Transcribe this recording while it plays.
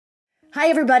Hi,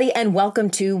 everybody, and welcome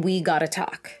to We Gotta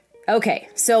Talk. Okay,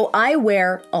 so I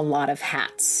wear a lot of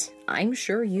hats. I'm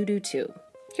sure you do too.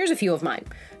 Here's a few of mine.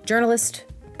 Journalist,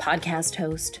 podcast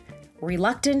host,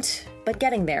 reluctant, but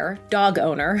getting there, dog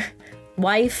owner,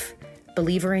 wife,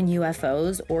 believer in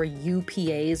UFOs or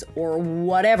UPAs or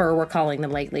whatever we're calling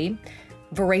them lately,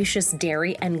 voracious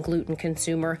dairy and gluten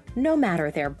consumer, no matter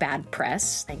their bad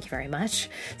press, thank you very much,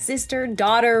 sister,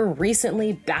 daughter,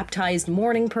 recently baptized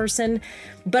morning person.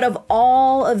 But of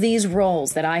all of these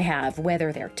roles that I have,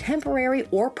 whether they're temporary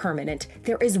or permanent,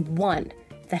 there is one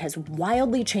that has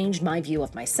wildly changed my view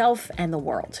of myself and the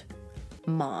world.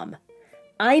 Mom.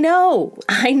 I know.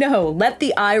 Let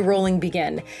the eye rolling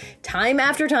begin. Time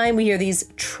after time, we hear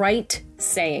these trite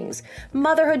sayings.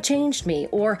 Motherhood changed me,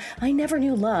 or I never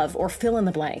knew love, or fill in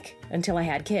the blank until I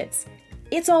had kids.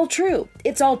 It's all true.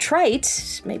 It's all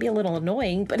trite, maybe a little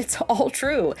annoying, but it's all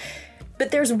true. But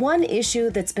there's one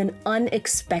issue that's been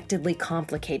unexpectedly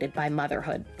complicated by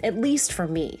motherhood, at least for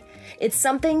me. It's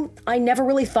something I never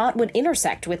really thought would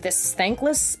intersect with this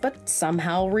thankless but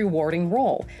somehow rewarding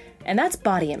role. And that's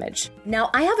body image.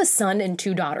 Now, I have a son and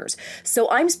 2 daughters, so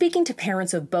I'm speaking to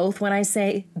parents of both when I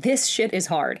say this shit is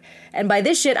hard. And by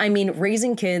this shit, I mean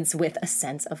raising kids with a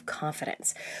sense of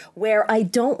confidence, where I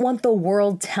don't want the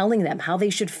world telling them how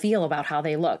they should feel about how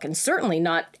they look, and certainly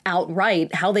not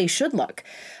outright how they should look.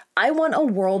 I want a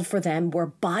world for them where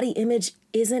body image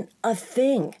isn't a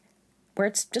thing, where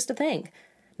it's just a thing.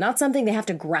 Not something they have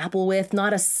to grapple with,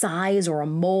 not a size or a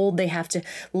mold they have to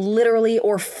literally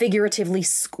or figuratively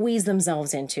squeeze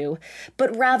themselves into,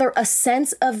 but rather a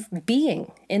sense of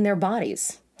being in their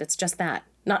bodies. That's just that.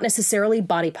 Not necessarily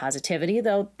body positivity,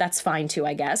 though that's fine too,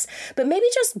 I guess, but maybe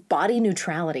just body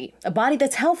neutrality, a body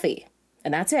that's healthy,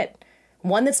 and that's it.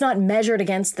 One that's not measured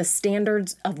against the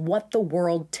standards of what the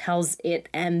world tells it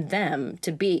and them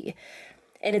to be.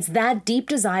 And it's that deep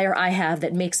desire I have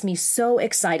that makes me so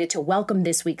excited to welcome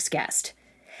this week's guest.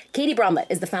 Katie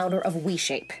Bramlett is the founder of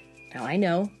WeShape. Now, I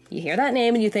know, you hear that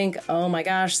name and you think, oh my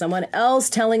gosh, someone else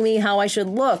telling me how I should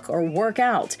look or work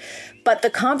out. But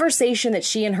the conversation that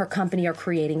she and her company are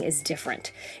creating is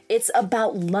different. It's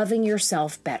about loving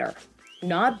yourself better.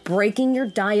 Not breaking your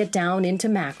diet down into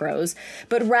macros,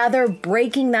 but rather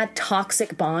breaking that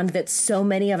toxic bond that so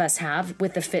many of us have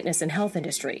with the fitness and health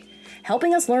industry,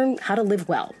 helping us learn how to live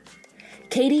well.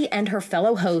 Katie and her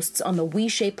fellow hosts on the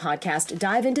WeShape podcast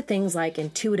dive into things like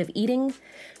intuitive eating,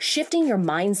 shifting your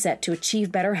mindset to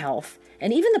achieve better health,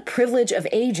 and even the privilege of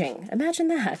aging. Imagine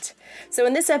that. So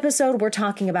in this episode, we're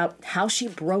talking about how she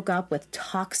broke up with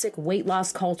toxic weight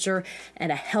loss culture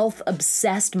and a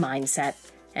health-obsessed mindset,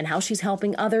 and how she's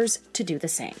helping others to do the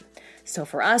same. So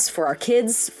for us, for our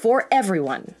kids, for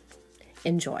everyone,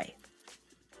 enjoy.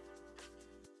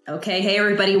 Okay, hey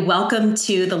everybody, welcome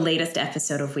to the latest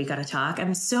episode of We Gotta Talk.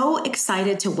 I'm so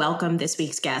excited to welcome this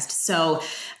week's guest. So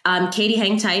Katie,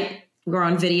 hang tight. We're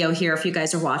on video here if you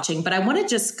guys are watching, but I want to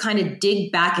just kind of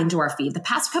dig back into our feed. The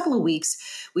past couple of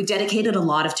weeks, we've dedicated a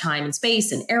lot of time and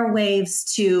space and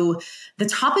airwaves to the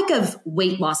topic of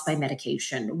weight loss by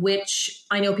medication, which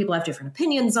I know people have different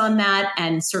opinions on that,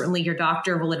 and certainly your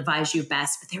doctor will advise you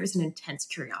best, but there is an intense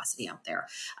curiosity out there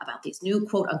about these new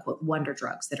quote-unquote wonder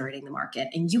drugs that are hitting the market.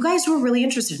 And you guys were really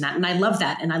interested in that, and I love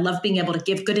that. And I love being able to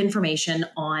give good information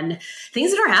on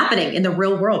things that are happening in the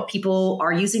real world. People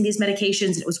are using these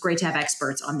medications, and it was great to have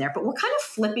experts on there. But we're kind of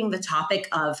flipping the topic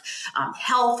of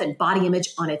health and body image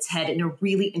on its head in a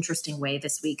really interesting way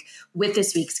this week with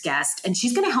this week's guest. And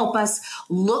she's going to help us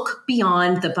look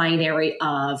beyond the binary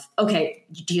of, okay,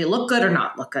 do you look good or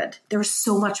not look good? There's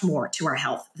so much more to our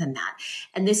health than that.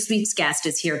 And this week's guest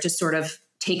is here to sort of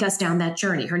take us down that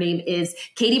journey. Her name is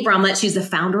Katie Bramlett. She's the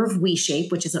founder of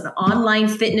WeShape, which is an online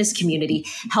fitness community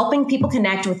helping people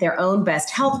connect with their own best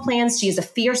health plans. She is a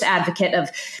fierce advocate of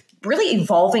really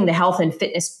evolving the health and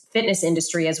fitness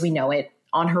industry as we know it.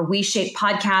 On her WeShape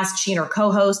podcast, she and her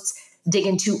co-hosts dig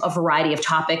into a variety of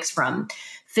topics from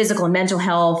physical and mental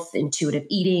health, intuitive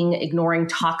eating, ignoring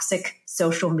toxic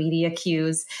social media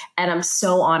cues. And I'm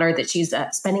so honored that she's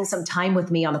spending some time with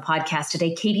me on the podcast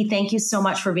today. Katie, thank you so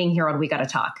much for being here on We Gotta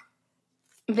Talk.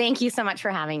 Thank you so much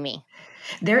for having me.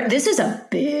 This is a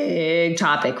big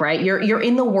topic, right? You're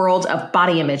in the world of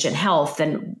body image and health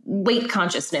and weight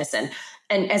consciousness.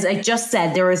 And as I just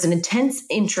said, there is an intense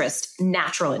interest,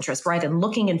 natural interest, right, in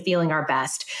looking and feeling our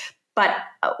best. But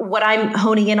what I'm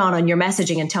honing in on your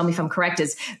messaging, and tell me if I'm correct,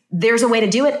 is there's a way to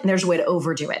do it and there's a way to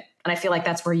overdo it. And I feel like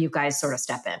that's where you guys sort of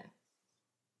step in.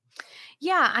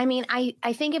 Yeah, I mean,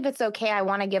 I think if it's okay, I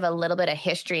want to give a little bit of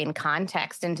history and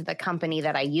context into the company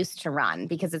that I used to run,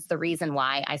 because it's the reason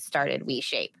why I started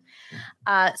WeShape.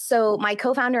 So my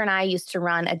co-founder and I used to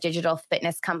run a digital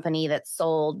fitness company that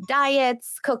sold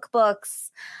diets,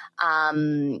 cookbooks,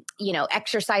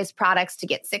 exercise products to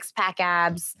get six-pack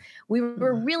abs. We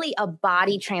were really a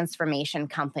body transformation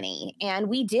company. And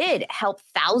we did help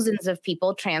thousands of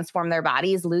people transform their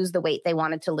bodies, lose the weight they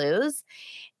wanted to lose.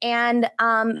 And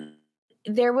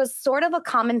there was sort of a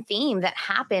common theme that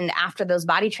happened after those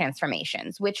body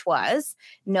transformations, which was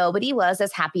nobody was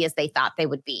as happy as they thought they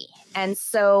would be. And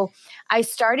so I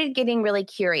started getting really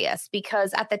curious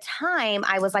because at the time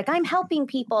I was like, I'm helping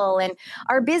people and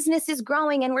our business is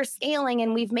growing and we're scaling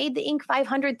and we've made the Inc.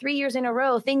 500 3 years in a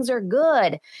row. Things are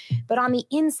good. But on the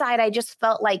inside, I just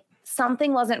felt like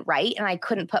something wasn't right and I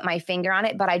couldn't put my finger on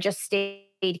it, but I just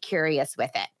stayed curious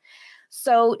with it.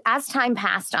 So as time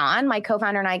passed on, my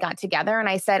co-founder and I got together and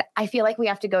I said, I feel like we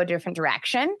have to go a different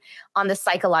direction on the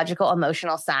psychological,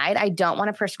 emotional side. I don't want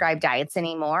to prescribe diets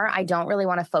anymore. I don't really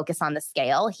want to focus on the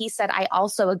scale. He said, I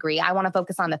also agree. I want to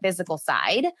focus on the physical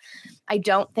side. I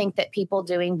don't think that people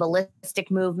doing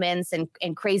ballistic movements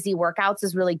and crazy workouts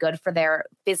is really good for their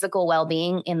physical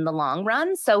well-being in the long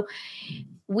run. So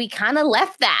we kind of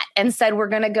left that and said, we're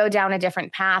going to go down a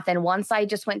different path. And once I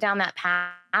just went down that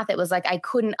path, it was like I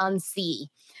couldn't unsee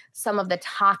some of the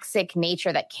toxic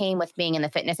nature that came with being in the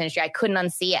fitness industry. I couldn't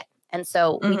unsee it. And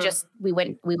so we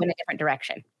went a different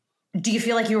direction. Do you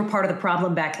feel like you were part of the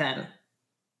problem back then?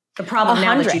 The problem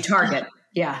 100. Now that you target.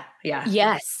 Yeah.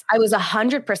 Yes, I was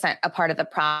 100% a part of the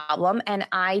problem and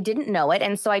I didn't know it.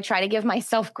 And so I try to give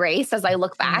myself grace as I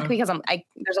look back because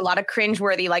there's a lot of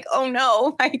cringeworthy, like, oh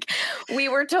no, like we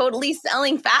were totally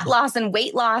selling fat loss and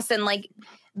weight loss. And like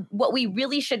what we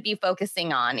really should be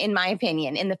focusing on, in my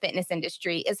opinion, in the fitness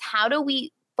industry is how do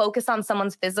we focus on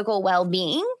someone's physical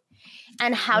well-being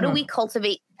and how do we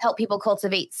help people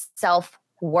cultivate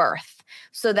self-worth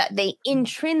so that they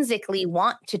intrinsically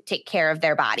want to take care of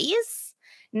their bodies.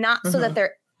 Not so that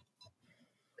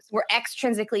we're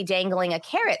extrinsically dangling a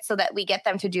carrot so that we get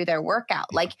them to do their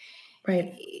workout. Like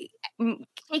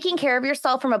taking care of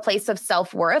yourself from a place of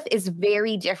self-worth is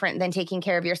very different than taking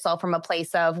care of yourself from a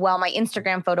place of, well, my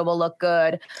Instagram photo will look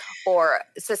good or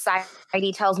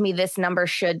society tells me this number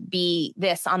should be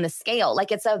this on the scale.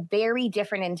 Like it's a very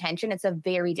different intention. It's a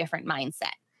very different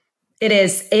mindset. It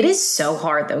is so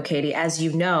hard though, Katie, as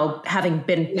you know, having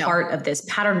been part of this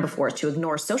pattern before, to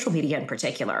ignore social media in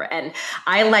particular. And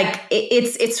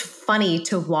it's funny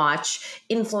to watch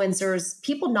influencers,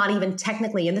 people not even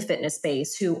technically in the fitness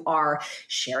space, who are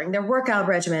sharing their workout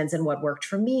regimens and what worked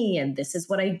for me. And this is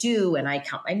what I do. And I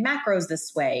count my macros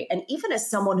this way. And even as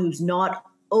someone who's not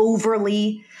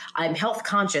overly, I'm health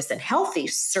conscious and healthy,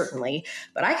 certainly,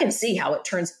 but I can see how it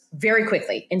turns very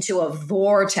quickly into a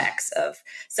vortex of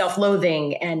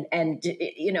self-loathing and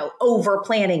over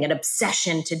planning and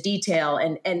obsession to detail.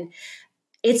 And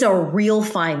it's a real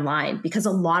fine line because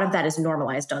a lot of that is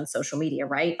normalized on social media,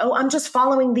 right? Oh, I'm just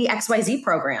following the XYZ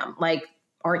program. Like,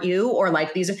 aren't you? Or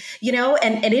like these are,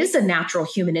 and it is a natural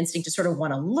human instinct to sort of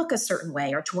want to look a certain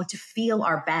way or to want to feel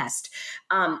our best.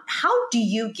 How do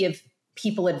you give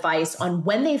people advice on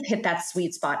when they've hit that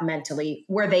sweet spot mentally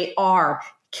where they are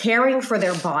caring for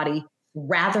their body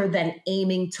rather than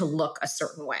aiming to look a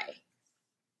certain way?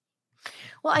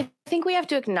 Well, I think we have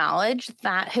to acknowledge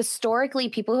that historically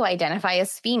people who identify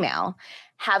as female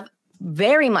have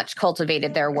very much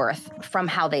cultivated their worth from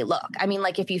how they look. I mean,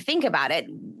 like if you think about it,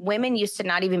 women used to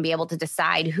not even be able to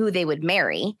decide who they would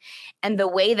marry. And the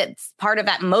way that part of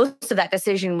that, most of that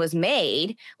decision was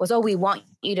made was, oh, we want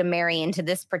you to marry into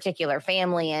this particular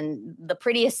family and the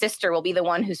prettiest sister will be the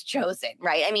one who's chosen,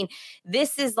 right? I mean,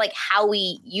 this is like how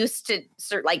we used to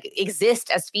exist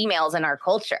as females in our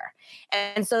culture.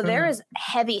 And so there is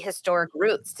heavy historic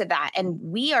roots to that. And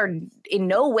we are in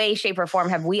no way, shape, or form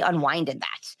have we unwinded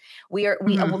that.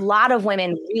 A lot of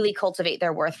women really cultivate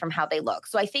their worth from how they look.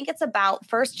 So I think it's about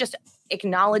first just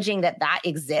acknowledging that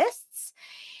exists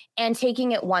and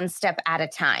taking it one step at a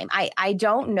time. I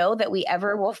don't know that we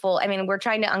ever will we're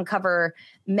trying to uncover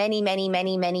many, many,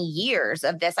 many, many years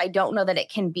of this. I don't know that it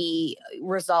can be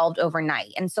resolved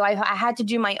overnight. And so I had to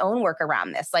do my own work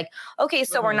around this. Like, okay,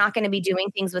 so we're not going to be doing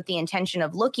things with the intention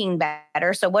of looking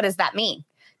better. So what does that mean?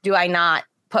 Do I not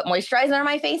put moisturizer on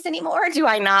my face anymore? Do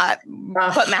I not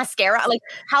put mascara? Like,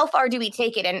 how far do we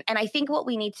take it? And I think what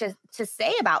we need to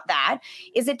say about that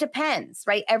is it depends,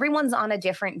 right? Everyone's on a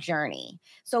different journey.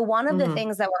 So one of the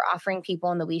things that we're offering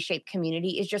people in the WeShape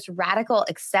community is just radical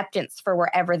acceptance for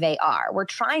wherever they are. We're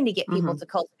trying to get people to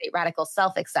cultivate radical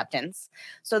self-acceptance.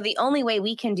 So the only way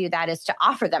we can do that is to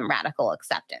offer them radical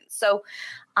acceptance. So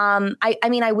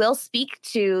I will speak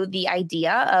to the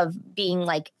idea of being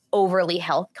like overly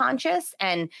health conscious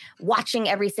and watching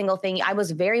every single thing. I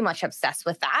was very much obsessed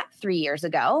with that 3 years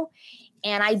ago.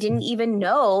 And I didn't even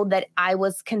know that I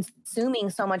was consuming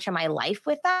so much of my life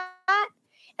with that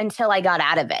until I got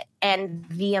out of it. And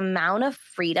the amount of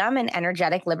freedom and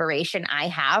energetic liberation I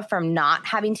have from not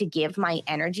having to give my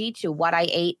energy to what I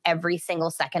ate every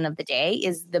single second of the day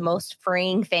is the most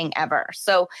freeing thing ever.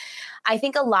 So I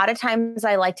think a lot of times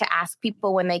I like to ask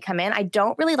people when they come in, I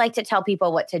don't really like to tell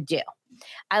people what to do.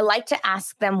 I like to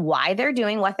ask them why they're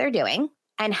doing what they're doing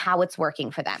and how it's working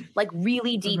for them, like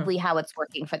really deeply how it's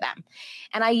working for them.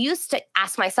 And I used to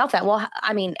ask myself that, well,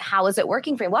 I mean, how is it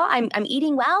working for you? Well, I'm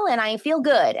eating well and I feel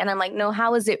good. And I'm like, no,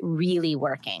 how is it really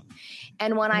working?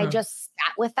 And when I just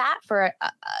sat with that for,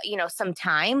 some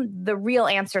time, the real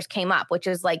answers came up, which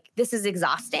is like, this is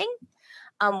exhausting.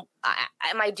 Am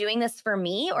I doing this for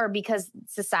me or because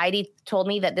society told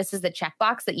me that this is the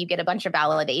checkbox that you get a bunch of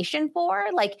validation for?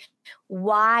 Like,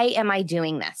 why am I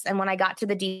doing this? And when I got to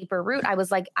the deeper root, I was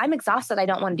like, I'm exhausted. I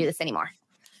don't want to do this anymore.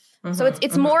 So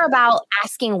it's more about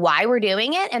asking why we're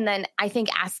doing it. And then I think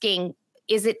asking,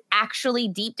 is it actually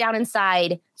deep down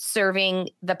inside serving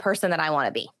the person that I want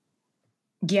to be?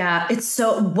 Yeah, it's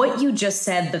so what you just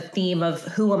said, the theme of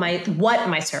what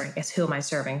am I serving? Is who am I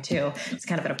serving to? It's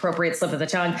kind of an appropriate slip of the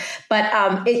tongue, but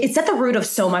it's at the root of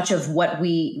so much of what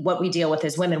we deal with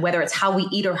as women, whether it's how we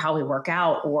eat or how we work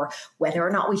out, or whether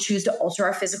or not we choose to alter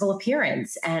our physical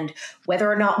appearance, and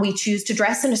whether or not we choose to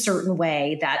dress in a certain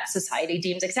way that society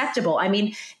deems acceptable. I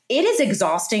mean, it is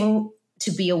exhausting to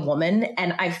be a woman.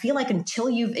 And I feel like until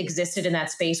you've existed in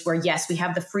that space where, yes, we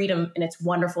have the freedom and it's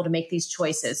wonderful to make these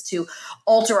choices to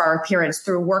alter our appearance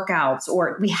through workouts,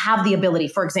 or we have the ability,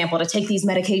 for example, to take these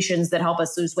medications that help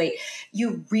us lose weight,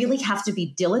 you really have to be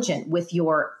diligent with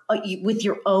your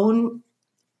own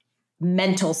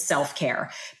mental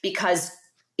self-care, because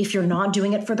if you're not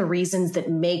doing it for the reasons that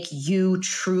make you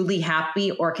truly happy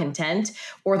or content,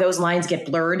 or those lines get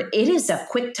blurred, it is a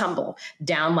quick tumble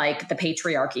down like the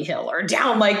patriarchy hill, or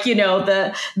down like,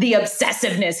 the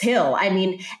obsessiveness hill. I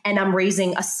mean, and I'm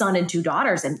raising a son and 2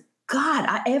 daughters, and God,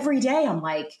 every day I'm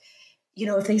like,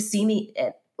 if they see me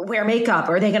wear makeup,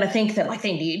 are they going to think that like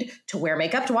they need to wear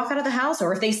makeup to walk out of the house?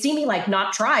 Or if they see me like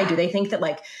not try, do they think that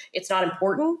like it's not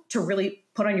important to really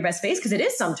put on your best face? Because it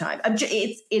is sometimes.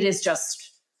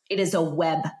 It is a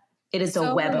web. It is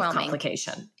a web of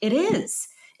complication. It is.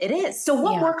 So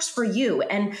what works for you?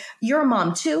 And you're a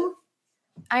mom too?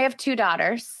 I have 2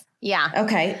 daughters. Yeah.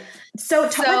 Okay. So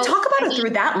talk about it through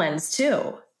that lens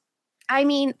too. I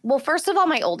mean, well, first of all,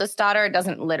 my oldest daughter, it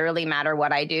doesn't literally matter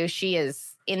what I do. She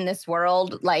is in this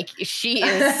world. Like she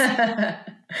is that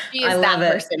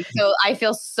person. So I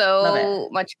feel so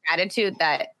much gratitude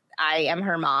that I am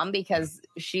her mom, because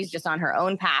she's just on her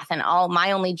own path, and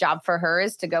my only job for her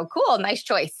is to go, cool, nice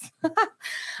choice.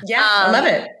 Yeah, I love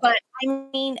it. But I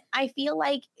mean, I feel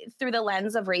like through the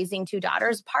lens of raising 2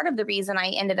 daughters, part of the reason I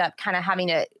ended up kind of having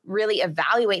to really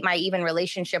evaluate my even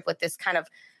relationship with this kind of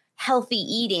healthy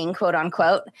eating, quote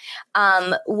unquote,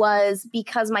 was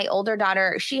because my older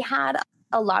daughter, she had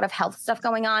a lot of health stuff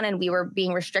going on, and we were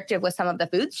being restrictive with some of the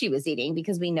foods she was eating,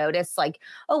 because we noticed like,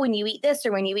 oh, when you eat this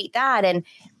or when you eat that. And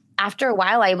after a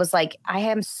while, I was like, I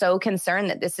am so concerned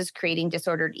that this is creating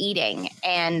disordered eating.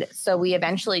 And so we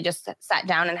eventually just sat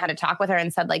down and had a talk with her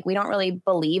and said, like, we don't really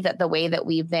believe that the way that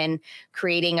we've been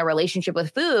creating a relationship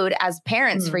with food as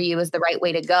parents for you is the right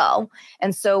way to go.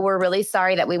 And so we're really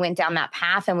sorry that we went down that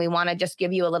path, and we want to just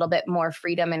give you a little bit more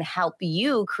freedom and help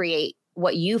you create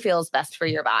what you feel is best for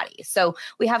your body. So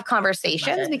we have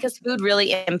conversations, because food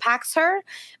really impacts her,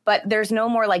 but there's no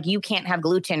more like, you can't have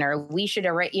gluten, or we should,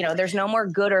 there's no more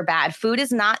good or bad. Food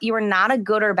is not, you are not a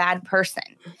good or bad person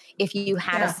if you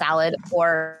had a salad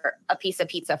or a piece of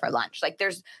pizza for lunch. Like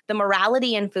there's the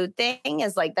morality in food thing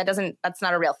is like, that's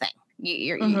not a real thing.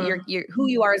 You're who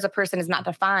you are as a person is not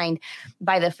defined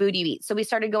by the food you eat. So we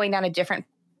started going down a different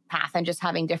path and just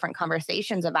having different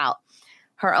conversations about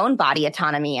her own body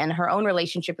autonomy and her own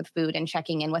relationship with food, and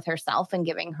checking in with herself and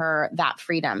giving her that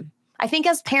freedom. I think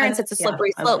as parents, it's a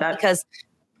slippery slope, because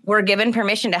we're given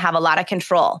permission to have a lot of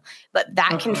control, but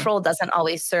that control doesn't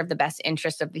always serve the best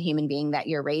interest of the human being that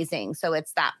you're raising. So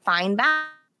it's that fine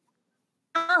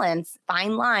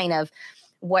line of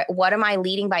what am I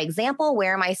leading by example?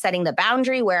 Where am I setting the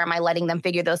boundary? Where am I letting them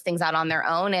figure those things out on their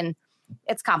own? And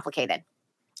it's complicated.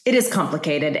 It is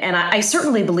complicated. And I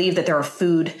certainly believe that there are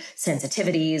food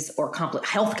sensitivities or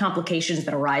health complications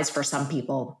that arise for some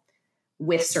people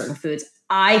with certain foods.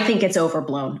 I think it's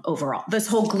overblown overall. This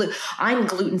whole I'm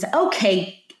gluten.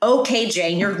 Okay,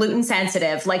 Jane, you're gluten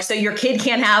sensitive. Like, so your kid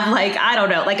can't have like, I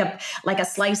don't know, like a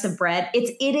slice of bread.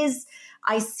 It is,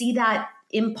 I see that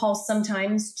impulse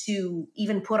sometimes to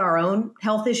even put our own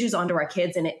health issues onto our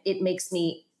kids. And it makes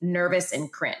me nervous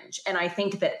and cringe. And I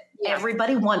think that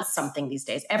everybody wants something these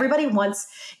days. Everybody wants,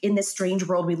 in this strange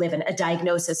world we live in, a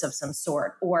diagnosis of some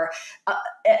sort or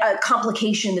a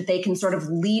complication that they can sort of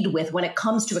lead with when it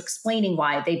comes to explaining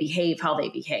why they behave how they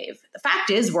behave. The fact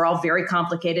is, we're all very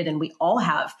complicated and we all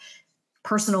have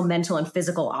personal, mental, and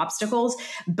physical obstacles.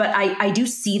 But I do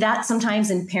see that sometimes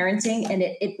in parenting, and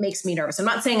it makes me nervous. I'm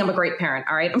not saying I'm a great parent,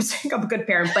 all right? I'm saying I'm a good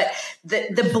parent, but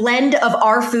the blend of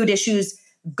our food issues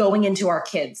going into our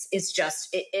kids is just,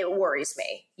 it worries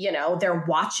me. You know, they're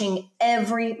watching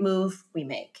every move we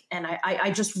make. And I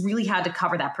just really had to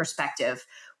cover that perspective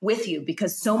with you,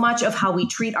 because so much of how we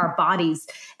treat our bodies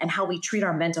and how we treat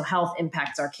our mental health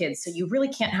impacts our kids. So you really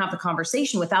can't have the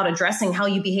conversation without addressing how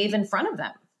you behave in front of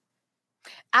them.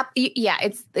 Yeah,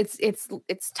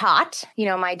 it's taught. You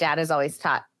know, my dad has always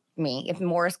taught me, if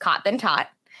more is caught than taught,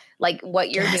 like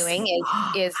what you're doing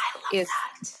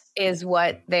is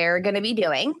what they're going to be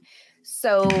doing.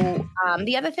 So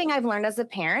the other thing I've learned as a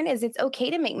parent is it's okay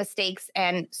to make mistakes.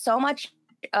 And so much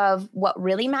of what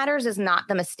really matters is not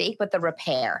the mistake, but the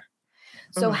repair.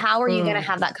 So how are you going to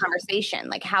have that conversation?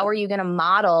 Like, how are you going to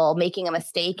model making a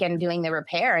mistake and doing the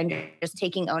repair and just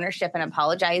taking ownership and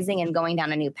apologizing and going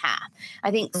down a new path?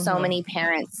 I think so many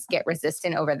parents get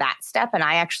resistant over that step. And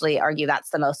I actually argue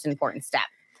that's the most important step.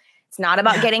 It's not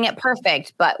about getting it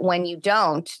perfect, but when you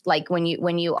don't, like when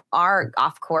you are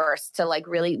off course, to like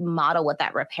really model what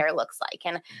that repair looks like.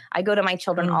 And I go to my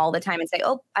children all the time and say,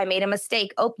 oh, I made a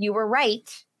mistake. Oh, you were right.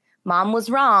 Mom was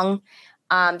wrong.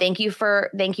 Thank you for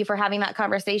having that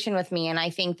conversation with me. And I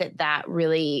think that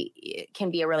really can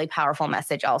be a really powerful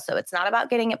message also. It's not about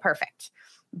getting it perfect,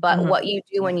 but what you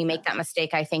do when you make that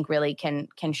mistake, I think really can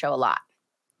show a lot.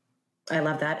 I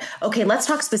love that. Okay, let's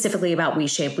talk specifically about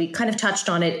WeShape. We kind of touched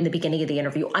on it in the beginning of the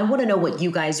interview. I want to know what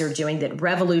you guys are doing that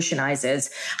revolutionizes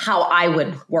how I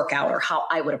would work out or how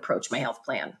I would approach my health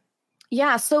plan.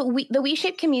 Yeah. So the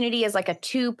WeShape community is like a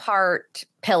 2-part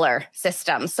pillar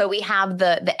system. So we have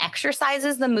the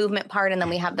exercises, the movement part, and then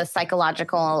we have the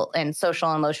psychological and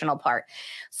social emotional part.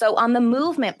 So on the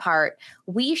movement part,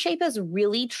 WeShape is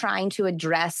really trying to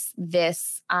address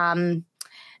this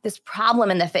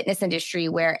problem in the fitness industry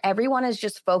where everyone is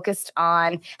just focused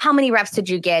on how many reps did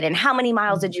you get and how many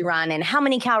miles did you run and how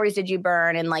many calories did you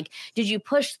burn? And like, did you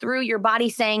push through your body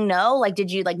saying no? Like,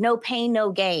 did you like no pain,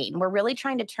 no gain? We're really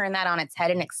trying to turn that on its head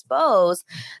and expose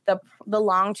the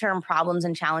long-term problems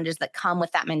and challenges that come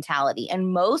with that mentality.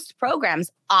 And most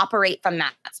programs operate from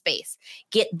that space.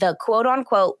 Get the quote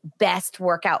unquote best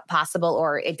workout possible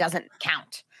or it doesn't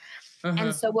count.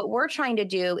 And so what we're trying to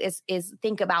do is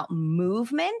think about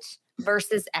movement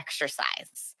versus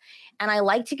exercise. And I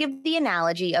like to give the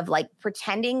analogy of like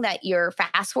pretending that you're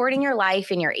fast forwarding your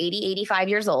life and you're 80, 85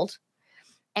 years old.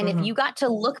 And if you got to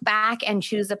look back and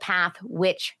choose a path,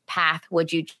 which path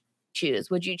would you choose?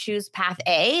 Would you choose path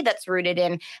A that's rooted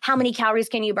in how many calories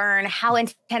can you burn? How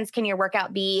intense can your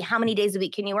workout be? How many days a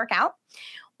week can you work out?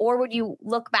 Or would you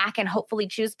look back and hopefully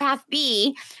choose path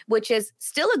B, which is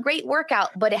still a great workout,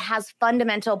 but it has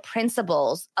fundamental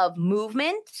principles of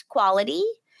movement, quality,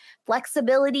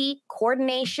 flexibility,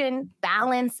 coordination,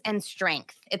 balance, and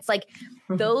strength. It's like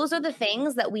those are the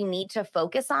things that we need to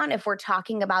focus on if we're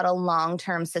talking about a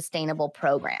long-term sustainable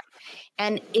program.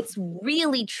 And it's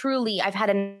really, truly, I've had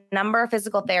a number of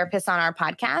physical therapists on our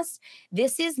podcast.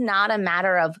 This is not a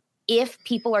matter of if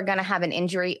people are going to have an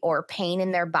injury or pain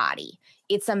in their body.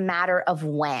 It's a matter of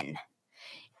when.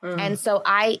 And so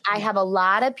I have a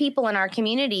lot of people in our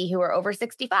community who are over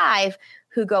 65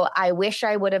 who go, I wish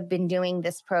I would have been doing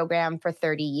this program for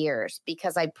 30 years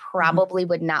because I probably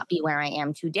would not be where I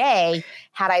am today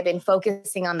had I been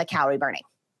focusing on the calorie burning.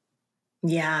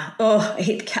 Yeah. Oh, I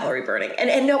hate the calorie burning.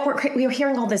 And no, we're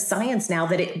hearing all this science now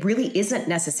that it really isn't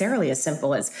necessarily as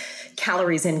simple as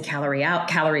calories in,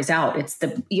 calories out. It's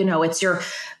it's your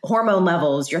hormone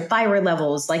levels, your thyroid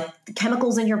levels, like the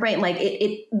chemicals in your brain. Like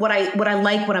what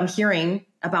I'm hearing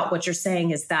about what you're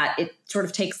saying is that it sort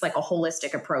of takes like a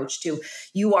holistic approach to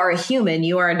you are a human.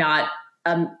 You are not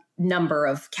a number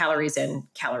of calories in,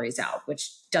 calories out,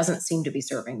 which doesn't seem to be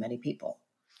serving many people.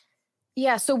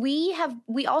 Yeah. So we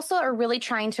also are really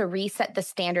trying to reset the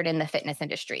standard in the fitness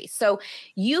industry. So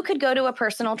you could go to a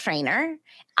personal trainer.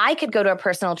 I could go to a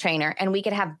personal trainer and we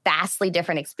could have vastly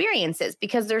different experiences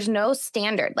because there's no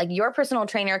standard. Like your personal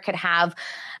trainer could have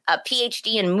a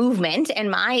PhD in movement and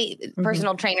my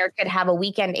personal trainer could have a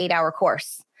weekend 8-hour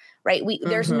course, right?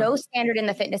 There's no standard in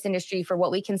the fitness industry for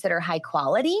what we consider high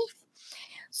quality.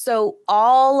 So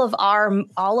all of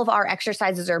our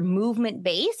exercises are movement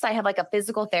based. I have like a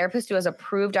physical therapist who has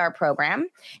approved our program.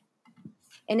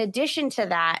 In addition to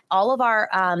that, all of our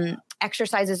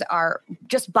exercises are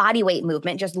just body weight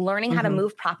movement, just learning how to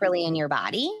move properly in your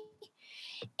body.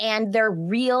 And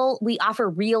we offer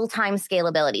real-time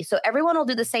scalability. So everyone will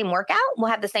do the same workout. We'll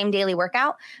have the same daily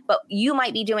workout, but you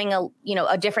might be doing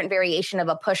a different variation of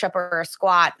a push-up or a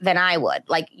squat than I would.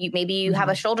 Like maybe you have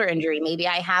a shoulder injury. Maybe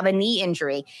I have a knee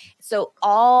injury. So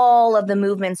all of the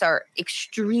movements are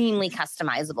extremely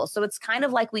customizable. So it's kind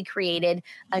of like we created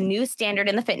a new standard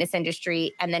in the fitness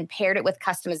industry and then paired it with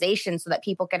customization so that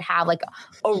people could have like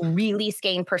a really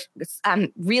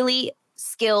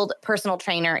skilled personal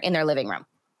trainer in their living room.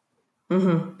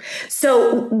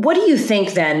 So what do you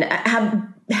think then,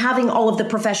 having all of the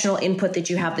professional input that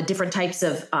you have, the different types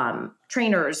of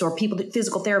trainers or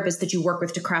physical therapists that you work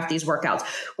with to craft these workouts,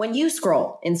 when you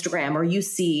scroll Instagram or you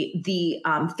see the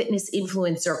fitness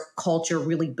influencer culture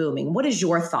really booming, what is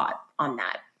your thought on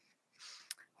that?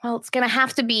 Well, it's going to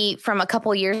have to be from a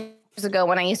couple years ago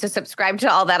when I used to subscribe to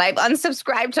all that. I've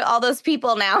unsubscribed to all those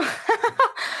people now.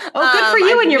 Oh, good for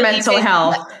you and your mental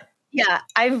health. Yeah,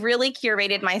 I've really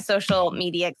curated my social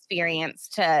media experience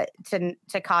to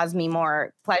cause me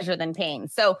more pleasure than pain.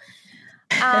 So,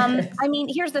 I mean,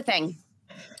 here's the thing.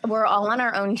 We're all on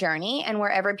our own journey, and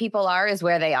wherever people are is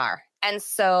where they are. And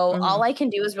so all I can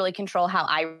do is really control how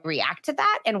I react to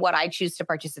that and what I choose to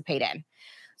participate in.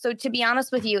 So to be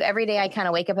honest with you, every day I kind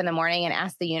of wake up in the morning and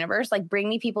ask the universe, like, bring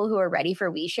me people who are ready for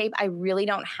WeShape. I really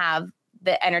don't have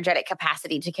the energetic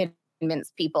capacity to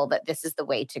convince people that this is the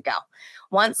way to go.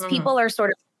 Once people are sort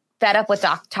of fed up with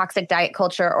toxic diet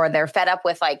culture, or they're fed up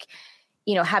with like,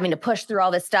 having to push through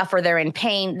all this stuff, or they're in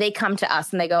pain, they come to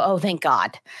us and they go, oh, thank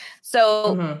God.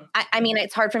 So, I mean,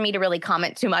 it's hard for me to really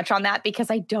comment too much on that because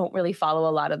I don't really follow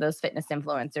a lot of those fitness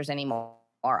influencers anymore.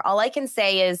 All I can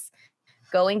say is,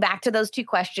 going back to those two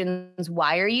questions,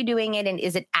 why are you doing it? And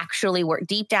is it actually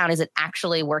deep down, is it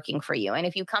actually working for you? And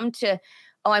if you come to,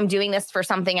 oh, I'm doing this for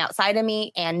something outside of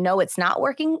me and no, it's not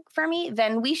working for me,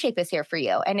 then WeShape is here for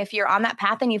you. And if you're on that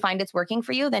path and you find it's working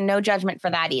for you, then no judgment for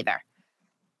that either.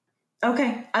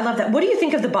 Okay. I love that. What do you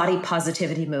think of the body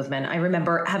positivity movement? I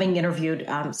remember having interviewed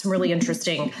some really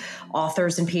interesting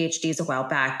authors and PhDs a while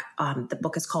back. The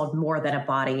book is called More Than a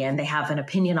Body, and they have an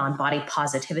opinion on body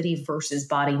positivity versus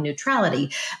body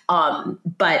neutrality.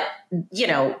 But,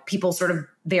 people sort of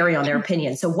vary on their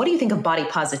opinion. So what do you think of body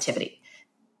positivity?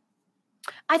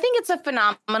 I think it's a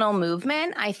phenomenal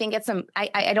movement. I think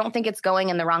I don't think it's going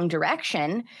in the wrong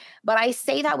direction, but I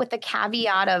say that with the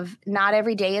caveat of not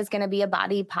every day is going to be a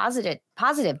body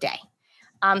positive day.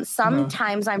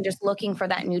 Sometimes I'm just looking for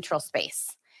that neutral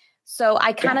space. So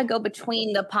I kind of go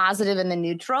between the positive and the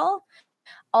neutral.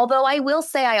 Although I will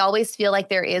say I always feel like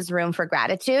there is room for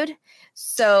gratitude.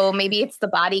 So maybe it's the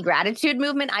body gratitude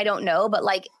movement. I don't know. But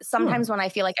like sometimes when I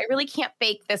feel like I really can't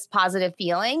fake this positive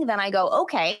feeling, then I go,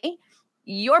 okay,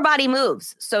 your body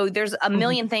moves. So there's a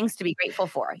million things to be grateful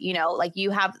for. Like you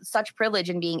have such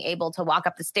privilege in being able to walk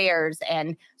up the stairs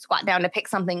and squat down to pick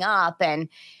something up.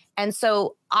 And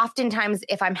so oftentimes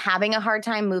if I'm having a hard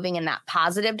time moving in that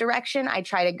positive direction, I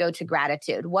try to go to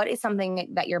gratitude. What is something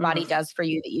that your body does for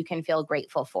you that you can feel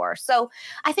grateful for? So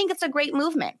I think it's a great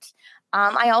movement.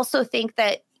 I also think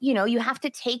that, you have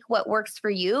to take what works for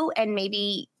you and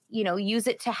maybe use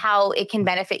it to how it can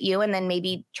benefit you and then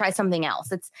maybe try something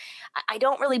else. I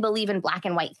don't really believe in black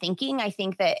and white thinking. I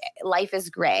think that life is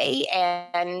gray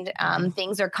and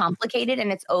things are complicated, and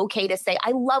it's okay to say,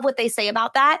 I love what they say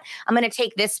about that. I'm going to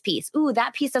take this piece. Ooh,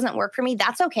 that piece doesn't work for me.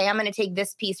 That's okay. I'm going to take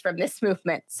this piece from this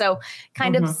movement. So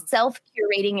kind of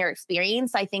self-curating your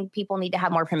experience. I think people need to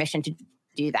have more permission to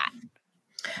do that.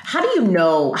 How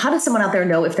does someone out there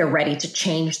know if they're ready to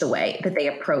change the way that they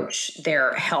approach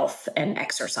their health and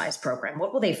exercise program?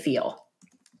 What will they feel?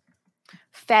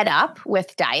 Fed up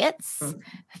with diets,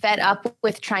 fed up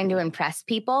with trying to impress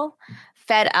people,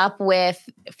 fed up with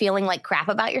feeling like crap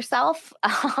about yourself,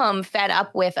 fed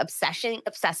up with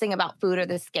obsessing about food or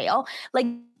the scale. Like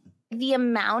the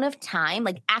amount of time,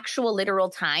 like actual literal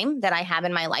time that I have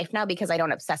in my life now because I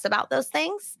don't obsess about those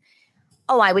things.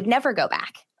 Oh, I would never go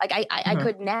back. Like I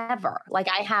could never. Like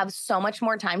I have so much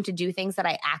more time to do things that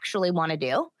I actually want to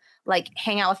do, like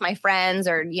hang out with my friends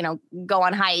or, go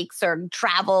on hikes or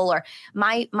travel, or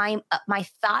my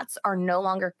thoughts are no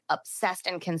longer obsessed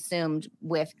and consumed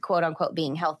with quote unquote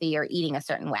being healthy or eating a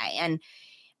certain way. And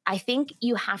I think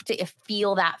you have to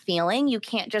feel that feeling. You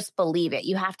can't just believe it.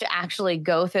 You have to actually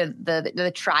go through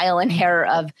the trial and error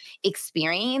of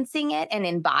experiencing it and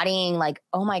embodying like,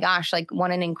 oh my gosh, like what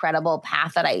an incredible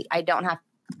path that I don't have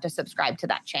to subscribe to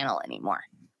that channel anymore.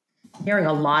 Hearing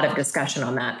a lot of discussion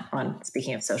on that, on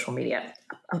speaking of social media,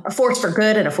 a force for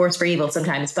good and a force for evil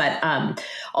sometimes, but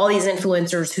all these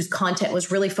influencers whose content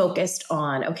was really focused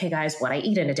on, okay, guys, what I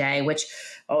eat in a day, which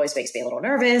always makes me a little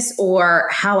nervous, or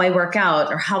how I work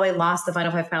out, or how I lost the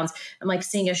final 5 pounds. I'm like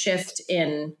seeing a shift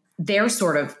in their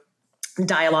sort of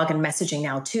dialogue and messaging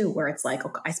now too, where it's like,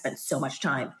 okay, I spent so much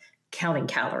time counting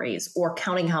calories or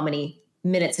counting how many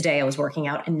minutes a day I was working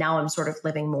out. And now I'm sort of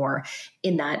living more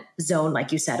in that zone,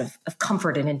 like you said, of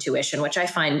comfort and intuition, which I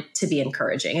find to be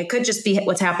encouraging. It could just be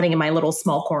what's happening in my little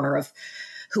small corner of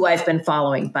who I've been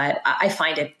following, but I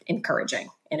find it encouraging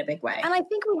in a big way. And I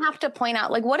think we have to point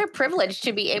out, like, what a privilege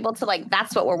to be able to, like,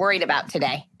 that's what we're worried about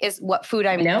today is what food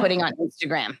I'm putting on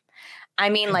Instagram. I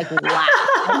mean, like,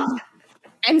 wow.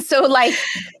 And so, like,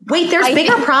 wait, there's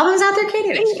bigger problems out there,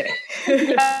 Katie?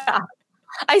 Yeah.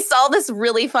 I saw this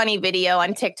really funny video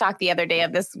on TikTok the other day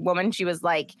of this woman. She was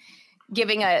like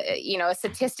giving a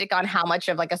statistic on how much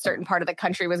of like a certain part of the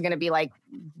country was going to be like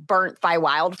burnt by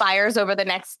wildfires over the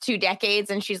next 2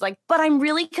 decades. And she's like, but I'm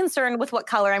really concerned with what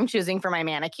color I'm choosing for my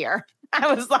manicure.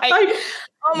 I was like,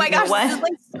 oh my gosh, this is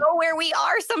like so where we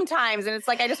are sometimes. And it's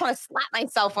like, I just want to slap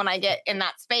myself when I get in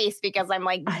that space because I'm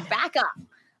like, back up.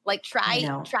 Like try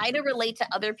to relate to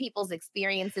other people's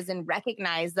experiences and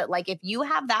recognize that, like, if you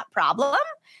have that problem,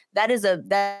 that is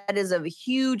a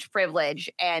huge privilege,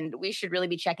 and we should really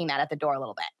be checking that at the door a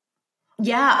little bit.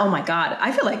 Yeah. Oh my God.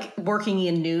 I feel like working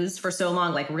in news for so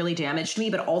long, like, really damaged me,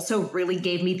 but also really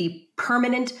gave me the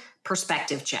permanent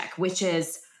perspective check, which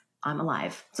is I'm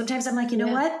alive. Sometimes I'm like, you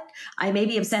know what? I may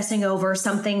be obsessing over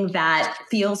something that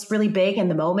feels really big in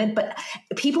the moment, but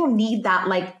people need that,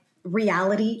 like,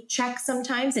 reality check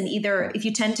sometimes. And either if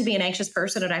you tend to be an anxious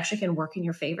person, it actually can work in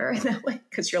your favor in that way.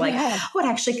 Cause you're like,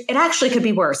 it actually could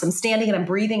be worse. I'm standing and I'm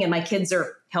breathing and my kids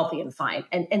are healthy and fine.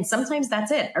 And sometimes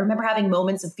that's it. I remember having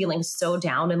moments of feeling so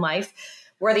down in life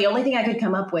where the only thing I could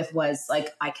come up with was like,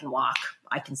 I can walk,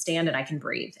 I can stand, and I can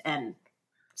breathe. And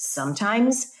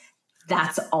sometimes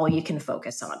that's all you can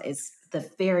focus on is the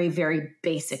very, very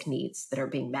basic needs that are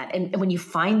being met. And when you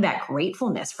find that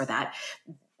gratefulness for that,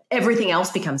 everything else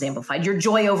becomes amplified. Your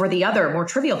joy over the other more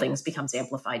trivial things becomes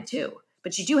amplified too.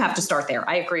 But you do have to start there.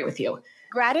 I agree with you.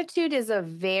 Gratitude is a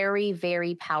very,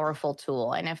 very powerful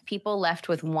tool. And if people left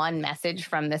with one message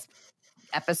from this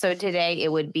episode today,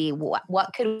 it would be what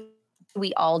could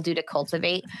we all do to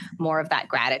cultivate more of that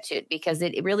gratitude? Because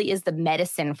it really is the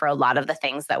medicine for a lot of the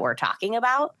things that we're talking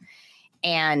about.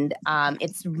 And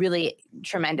it's really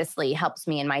tremendously helps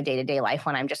me in my day-to-day life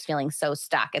when I'm just feeling so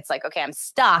stuck. It's like, okay, I'm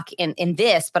stuck in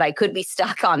this, but I could be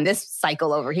stuck on this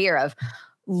cycle over here of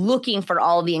looking for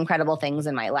all the incredible things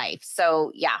in my life.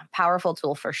 So yeah, powerful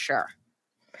tool for sure.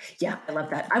 Yeah, I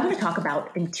love that. I want to talk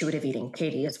about intuitive eating,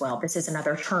 Katie, as well. This is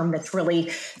another term that's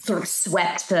really sort of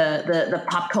swept the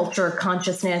pop culture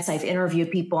consciousness. I've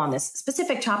interviewed people on this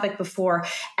specific topic before,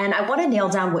 and I want to nail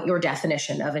down what your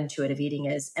definition of intuitive eating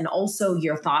is, and also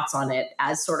your thoughts on it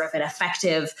as sort of an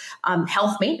effective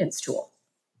health maintenance tool.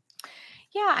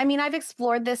 Yeah, I mean, I've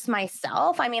explored this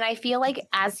myself. I mean, I feel like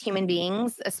as human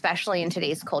beings, especially in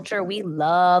today's culture, we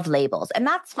love labels, and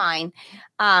that's fine.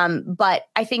 But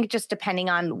I think just depending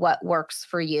on what works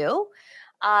for you.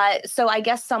 So I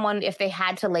guess someone, if they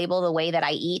had to label the way that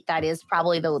I eat, that is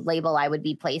probably the label I would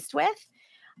be placed with.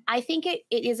 I think it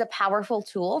is a powerful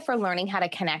tool for learning how to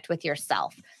connect with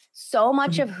yourself. So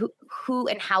much of who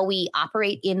and how we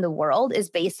operate in the world is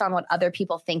based on what other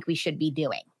people think we should be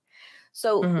doing.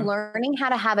 So learning how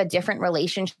to have a different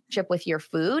relationship with your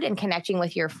food and connecting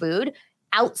with your food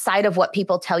outside of what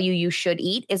people tell you should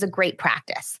eat is a great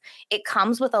practice. It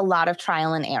comes with a lot of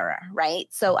trial and error, right?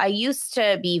 So I used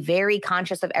to be very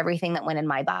conscious of everything that went in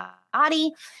my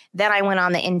body. Then I went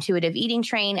on the intuitive eating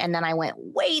train, and then I went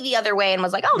way the other way and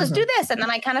was like, oh, let's do this. And then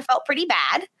I kind of felt pretty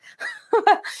bad.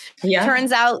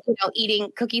 Turns out, eating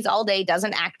cookies all day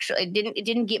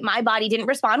my body didn't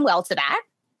respond well to that.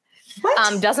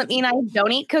 Doesn't mean I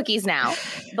don't eat cookies now.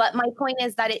 But my point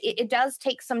is that it does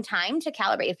take some time to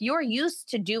calibrate. If you're used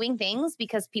to doing things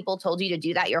because people told you to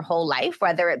do that your whole life,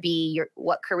 whether it be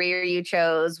what career you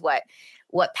chose, what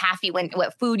path you went,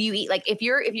 what food you eat, like if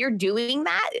you're doing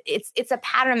that, it's a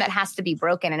pattern that has to be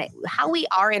broken. And how we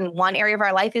are in one area of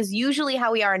our life is usually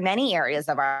how we are in many areas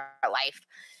of our life.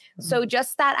 So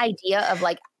just that idea of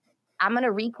like, I'm going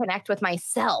to reconnect with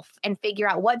myself and figure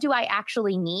out what do I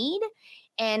actually need.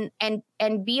 And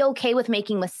be okay with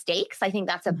making mistakes. I think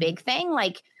that's a big thing.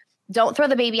 Like, don't throw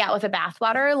the baby out with the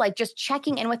bathwater. Like, just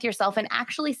checking in with yourself and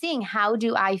actually seeing, how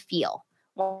do I feel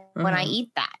when I eat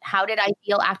that? How did I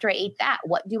feel after I ate that?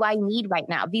 What do I need right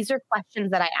now? These are questions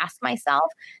that I ask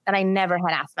myself that I never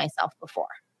had asked myself before.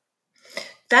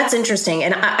 That's interesting.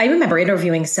 And I remember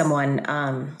interviewing someone,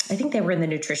 I think they were in the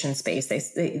nutrition space.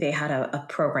 They had a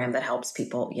program that helps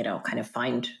people, kind of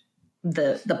find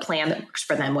the plan that works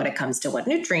for them when it comes to what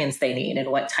nutrients they need and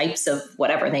what types of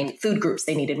whatever food groups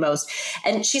they needed most.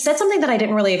 And she said something that I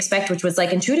didn't really expect, which was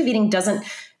like intuitive eating doesn't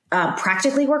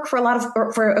practically work for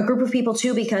for a group of people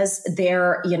too, because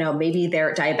maybe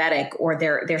they're diabetic or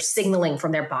their signaling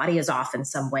from their body is off in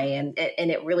some way. And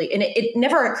it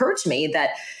never occurred to me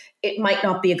that it might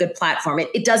not be a good platform.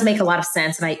 It does make a lot of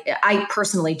sense. And I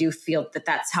personally do feel that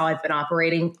that's how I've been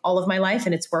operating all of my life,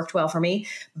 and it's worked well for me.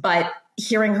 But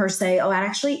hearing her say, oh, that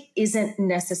actually isn't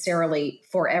necessarily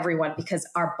for everyone, because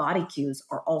our body cues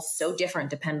are all so different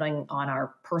depending on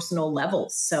our personal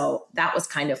levels. So that was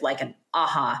kind of like an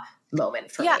aha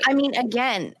moment for me. Yeah, I mean,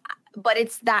 again, but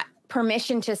it's that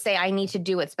permission to say, I need to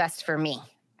do what's best for me.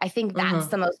 I think that's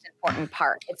the most important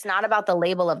part. It's not about the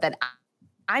label of that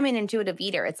I'm an intuitive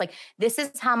eater. It's like, this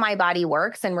is how my body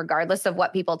works. And regardless of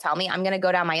what people tell me, I'm going to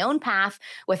go down my own path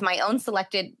with my own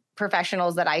selected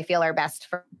professionals that I feel are best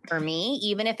for me,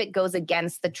 even if it goes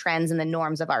against the trends and the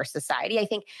norms of our society. I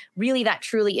think really that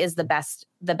truly is the best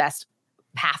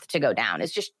path to go down,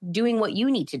 is just doing what you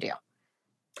need to do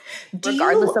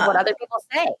regardless of what other people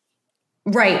say.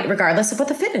 Right. Regardless of what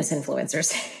the fitness influencers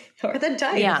say or the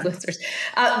diet influencers.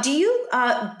 Do you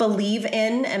believe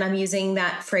in, and I'm using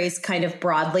that phrase kind of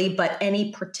broadly, but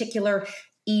any particular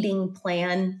eating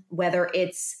plan, whether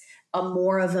it's a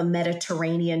more of a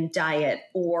Mediterranean diet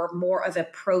or more of a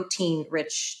protein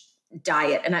rich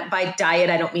diet? And by diet,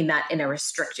 I don't mean that in a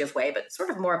restrictive way, but sort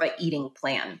of more of an eating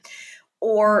plan.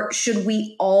 Or should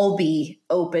we all be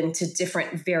open to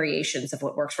different variations of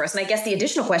what works for us? And I guess the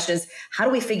additional question is, how do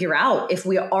we figure out if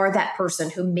we are that person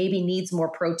who maybe needs more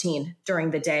protein during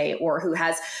the day, or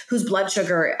whose blood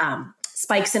sugar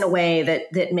spikes in a way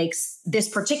that makes this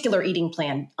particular eating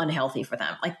plan unhealthy for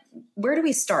them? Like, where do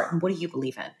we start, and what do you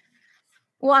believe in?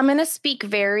 Well, I'm going to speak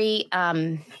very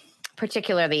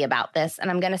particularly about this, and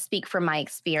I'm going to speak from my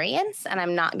experience, and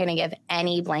I'm not going to give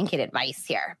any blanket advice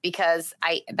here, because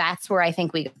that's where I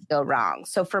think we go wrong.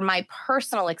 So for my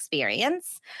personal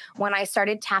experience, when I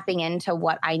started tapping into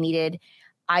what I needed,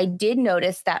 I did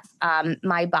notice that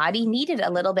my body needed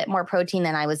a little bit more protein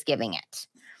than I was giving it.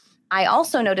 I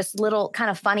also noticed little kind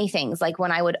of funny things, like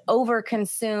when I would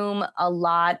overconsume a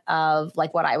lot of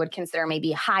like what I would consider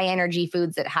maybe high energy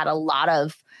foods that had a lot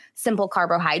of simple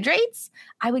carbohydrates,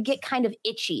 I would get kind of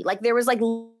itchy. Like there was like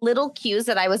little cues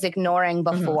that I was ignoring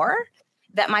before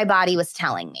that my body was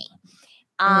telling me.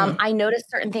 I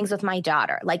noticed certain things with my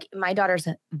daughter. Like my daughter's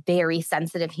a very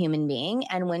sensitive human being.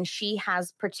 And when she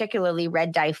has particularly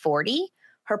red dye 40,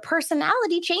 her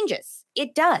personality changes.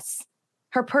 It does.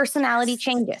 Her personality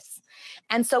changes.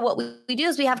 And so what we do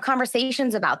is we have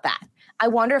conversations about that. I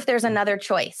wonder if there's another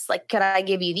choice. Like, could I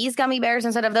give you these gummy bears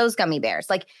instead of those gummy bears?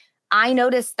 Like, I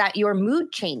noticed that your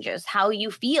mood changes, how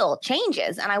you feel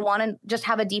changes. And I want to just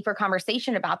have a deeper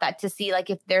conversation about that to see like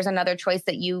if there's another choice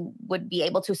that you would be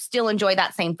able to still enjoy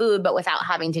that same food, but without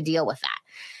having to deal with that.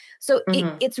 So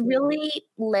it's really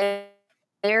layered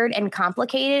and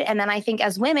complicated. And then I think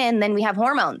as women, then we have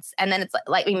hormones, and then it's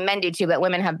like men do too, but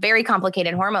women have very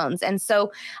complicated hormones. And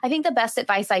so I think the best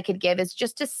advice I could give is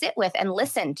just to sit with and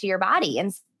listen to your body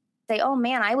and say, oh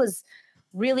man, I was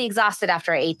really exhausted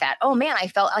after I ate that. Oh man, I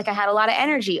felt like I had a lot of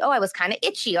energy. Oh, I was kind of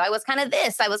itchy. Oh, I was kind of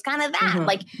this. I was kind of that.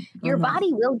 Like your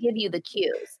body will give you the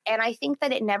cues. And I think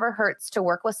that it never hurts to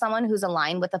work with someone who's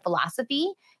aligned with the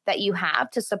philosophy that you have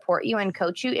to support you and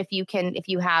coach you. If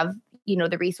you have,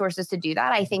 the resources to do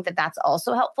that, I think that that's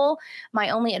also helpful. My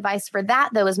only advice for that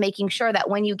though, is making sure that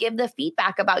when you give the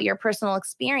feedback about your personal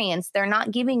experience, they're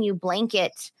not giving you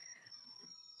blanket,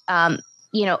 oh,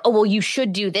 well, you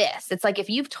should do this. It's like, if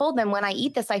you've told them when I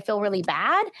eat this, I feel really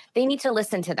bad, they need to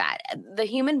listen to that. The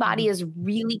human body is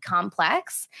really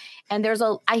complex. And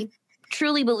I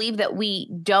truly believe that we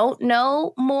don't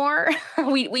know more.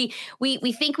 we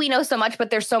think we know so much,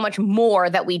 but there's so much more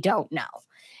that we don't know.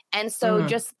 And so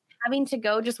just having to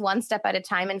go just one step at a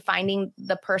time and finding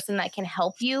the person that can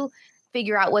help you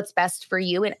figure out what's best for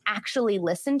you and actually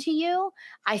listen to you,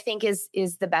 I think is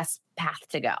the best path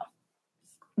to go.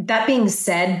 That being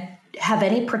said, have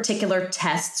any particular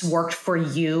tests worked for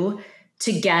you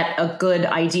to get a good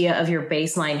idea of your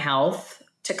baseline health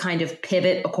to kind of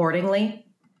pivot accordingly?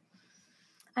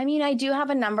 I mean, I do have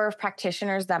a number of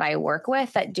practitioners that I work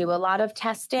with that do a lot of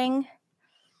testing.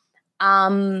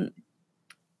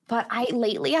 But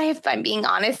lately, if I'm being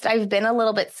honest, I've been a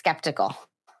little bit skeptical.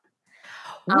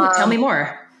 Ooh, tell me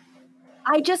more.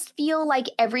 I just feel like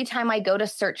every time I go to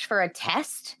search for a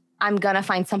test, I'm going to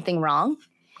find something wrong.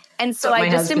 And so I'm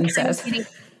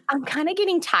kind of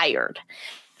getting tired.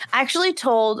 I actually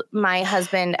told my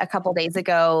husband a couple days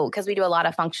ago, because we do a lot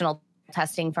of functional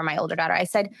testing for my older daughter. I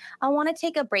said, I want to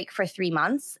take a break for 3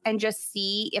 months and just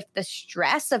see if the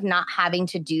stress of not having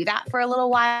to do that for a little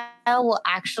while will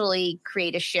actually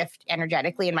create a shift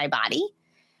energetically in my body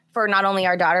for not only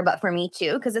our daughter, but for me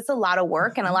too, because it's a lot of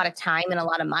work and a lot of time and a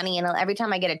lot of money. And every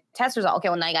time I get a test result, okay,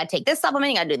 well, now you got to take this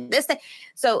supplement, you got to do this thing.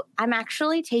 So I'm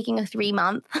actually taking a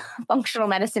 3-month functional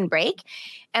medicine break.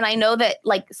 And I know that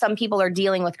like some people are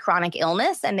dealing with chronic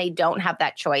illness and they don't have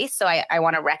that choice. So I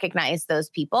want to recognize those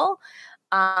people.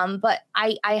 But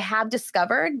I have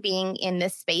discovered, being in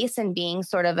this space and being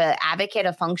sort of an advocate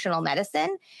of functional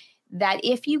medicine, that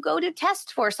if you go to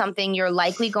test for something, you're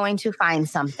likely going to find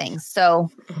something.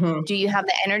 So do you have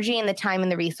the energy and the time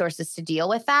and the resources to deal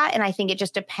with that? And I think it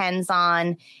just depends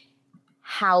on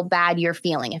how bad you're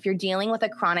feeling. If you're dealing with a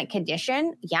chronic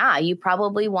condition, yeah, you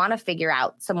probably want to figure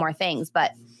out some more things.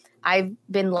 But I've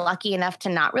been lucky enough to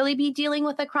not really be dealing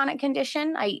with a chronic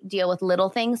condition. I deal with little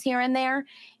things here and there,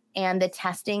 and the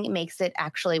testing makes it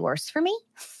actually worse for me.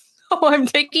 Oh, I'm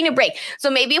taking a break. So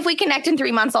maybe if we connect in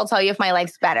 3 months, I'll tell you if my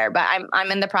life's better, but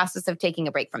I'm in the process of taking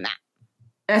a break from that.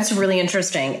 That's really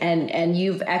interesting. And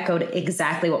you've echoed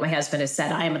exactly what my husband has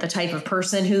said. I am the type of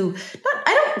person who,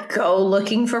 I don't go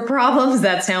looking for problems.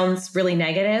 That sounds really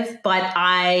negative, but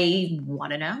I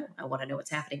want to know. I want to know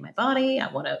what's happening in my body. I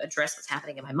want to address what's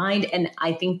happening in my mind. And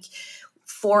I think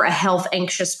for a health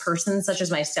anxious person such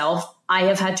as myself, I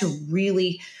have had to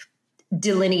really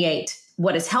delineate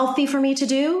what is healthy for me to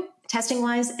do testing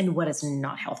wise and what is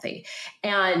not healthy.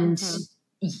 And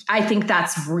I think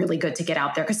that's really good to get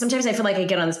out there, because sometimes I feel like I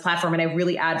get on this platform and I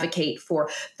really advocate for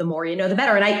the more you know, the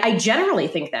better. And I generally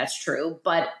think that's true,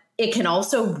 but it can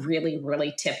also really,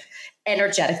 really tip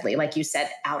energetically, like you said,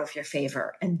 out of your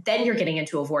favor. And then you're getting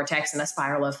into a vortex and a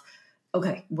spiral of,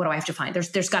 okay, what do I have to find?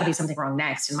 There's got to be something wrong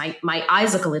next. And my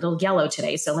eyes look a little yellow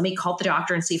today. So let me call the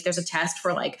doctor and see if there's a test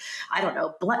for, like, I don't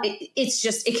know, blood. It's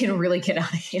just, it can really get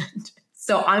out of hand.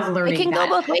 So I'm learning. It can go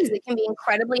both ways. It can be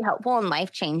incredibly helpful and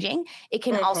life-changing. It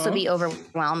can also be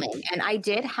overwhelming. And I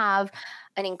did have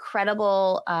an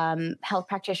incredible health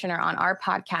practitioner on our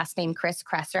podcast named Chris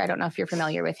Kresser. I don't know if you're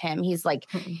familiar with him. He's like,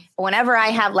 whenever I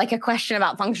have like a question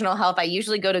about functional health, I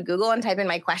usually go to Google and type in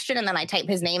my question, and then I type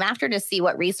his name after to see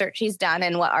what research he's done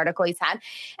and what article he's had.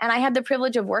 And I had the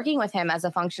privilege of working with him as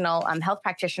a functional health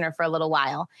practitioner for a little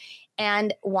while.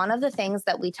 And one of the things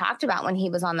that we talked about when he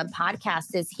was on the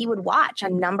podcast is he would watch a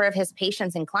number of his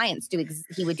patients and clients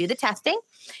he would do the testing.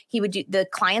 The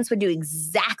clients would do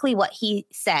exactly what he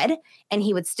said, and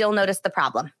he would still notice the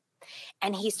problem.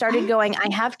 And he started going,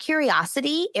 I have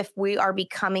curiosity if we are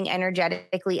becoming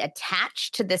energetically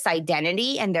attached to this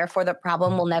identity, and therefore the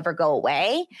problem will never go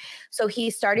away. So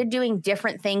he started doing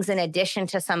different things in addition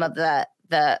to some of the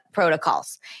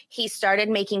protocols. He started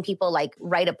making people like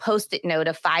write a Post-it note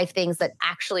of 5 things that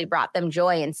actually brought them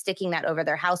joy and sticking that over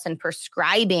their house and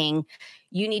prescribing,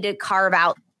 you need to carve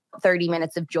out 30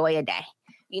 minutes of joy a day.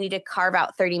 You need to carve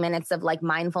out 30 minutes of like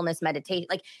mindfulness meditation.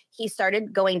 Like he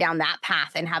started going down that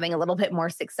path and having a little bit more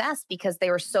success because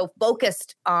they were so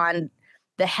focused on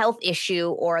the health issue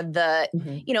or the,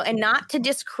 and not to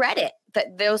discredit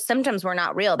that those symptoms were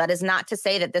not real. That is not to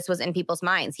say that this was in people's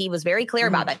minds. He was very clear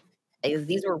about that.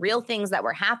 These were real things that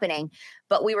were happening,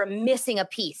 but we were missing a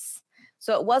piece.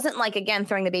 So it wasn't like, again,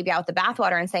 throwing the baby out with the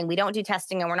bathwater and saying, we don't do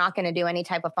testing and we're not going to do any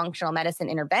type of functional medicine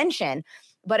intervention.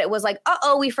 But it was like,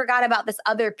 we forgot about this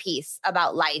other piece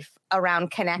about life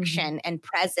around connection and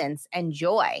presence and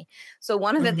joy. So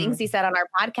one of the things he said on our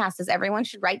podcast is everyone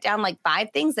should write down like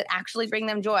 5 things that actually bring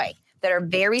them joy, that are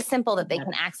very simple, that they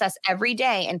can access every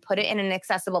day, and put it in an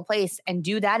accessible place and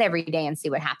do that every day and see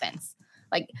what happens.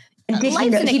 Like,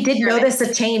 and he did notice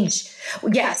a change.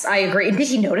 Yes, I agree. And did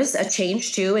he notice a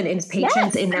change too in his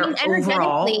patients in their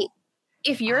overall?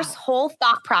 If your whole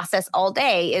thought process all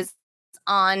day is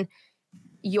on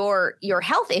your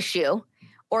health issue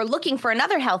or looking for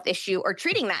another health issue or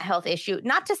treating that health issue,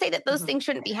 not to say that those things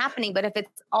shouldn't be happening, but if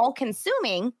it's all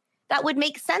consuming, that would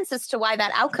make sense as to why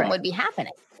that outcome would be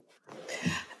happening.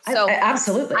 So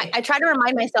absolutely. I try to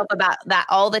remind myself about that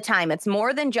all the time. It's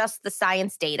more than just the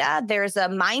science data. There's a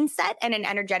mindset and an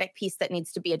energetic piece that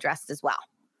needs to be addressed as well.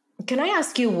 Can I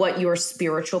ask you what your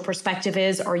spiritual perspective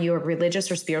is? Are you a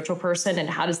religious or spiritual person? And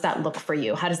how does that look for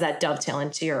you? How does that dovetail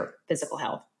into your physical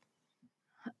health?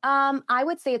 I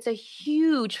would say it's a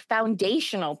huge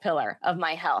foundational pillar of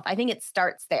my health. I think it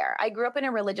starts there. I grew up in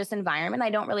a religious environment.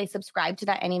 I don't really subscribe to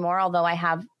that anymore, although I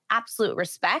have absolute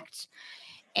respect.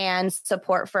 and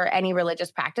support for any religious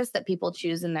practice that people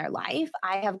choose in their life.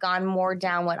 I have gone more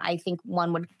down what I think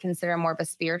one would consider more of a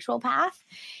spiritual path.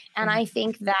 And I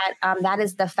think that that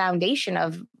is the foundation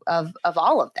of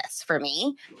all of this for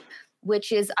me,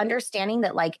 which is understanding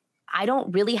that like, I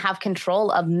don't really have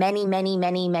control of many, many,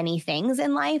 many, many things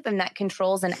in life. And that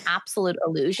control is an absolute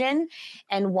illusion.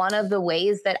 And one of the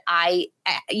ways that I,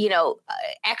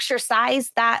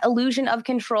 exercise that illusion of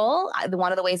control,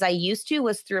 one of the ways I used to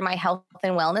was through my health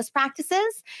and wellness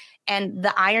practices. And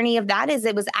the irony of that is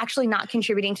it was actually not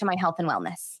contributing to my health and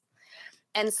wellness.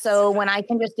 And so when I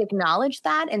can just acknowledge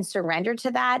that and surrender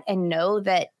to that and know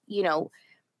that,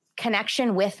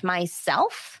 connection with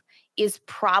myself is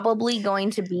probably going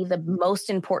to be the most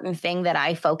important thing that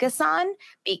I focus on,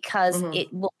 because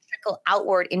it will trickle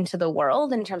outward into the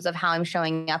world in terms of how I'm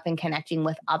showing up and connecting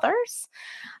with others.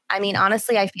 I mean,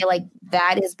 honestly, I feel like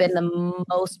that has been the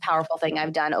most powerful thing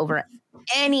I've done over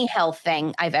any health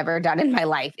thing I've ever done in my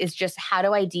life, is just how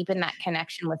do I deepen that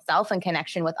connection with self and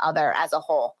connection with other as a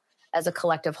whole, as a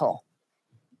collective whole.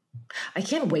 I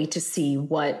can't wait to see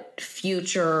what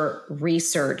future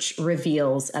research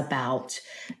reveals about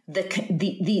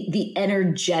the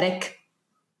energetic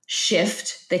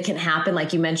shift that can happen,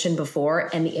 like you mentioned before,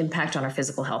 and the impact on our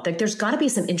physical health. Like, there's got to be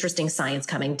some interesting science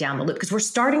coming down the loop, because we're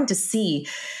starting to see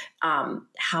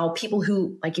how people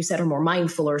who, like you said, are more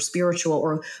mindful or spiritual,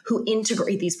 or who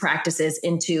integrate these practices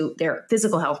into their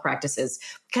physical health practices.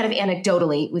 Kind of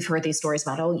anecdotally, we've heard these stories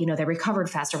about, they recovered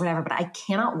faster, whatever. But I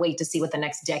cannot wait to see what the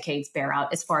next decades bear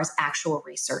out as far as actual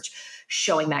research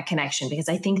showing that connection, because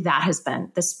I think that has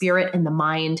been the spirit and the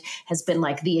mind has been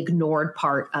like the ignored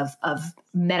part of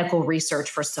medical research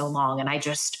for so long. And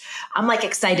I'm like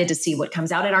excited to see what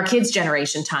comes out in our kids'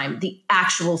 generation time, the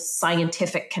actual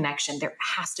scientific connection. There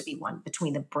has to be one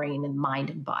between the brain and mind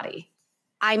and body.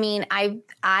 I mean,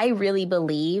 I really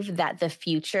believe that the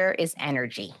future is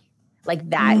energy. Like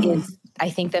that is, I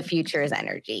think the future is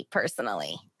energy,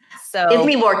 personally. So give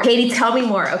me more, Katie, tell me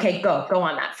more. Okay, go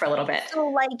on that for a little bit. So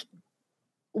like,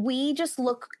 we just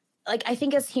look like, I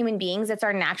think as human beings, it's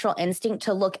our natural instinct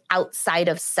to look outside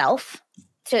of self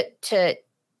to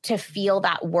feel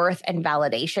that worth and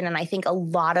validation. And I think a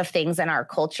lot of things in our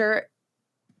culture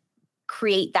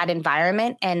create that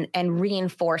environment and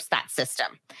reinforce that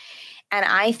system. And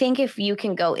I think if you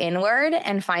can go inward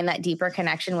and find that deeper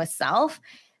connection with self,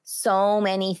 so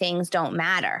many things don't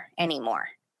matter anymore.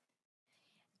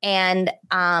 And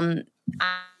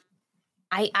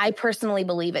I personally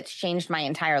believe it's changed my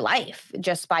entire life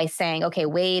just by saying, okay,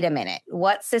 wait a minute.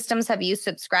 What systems have you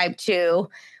subscribed to?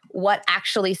 What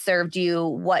actually served you?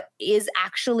 What is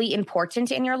actually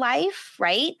important in your life,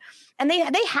 right? And they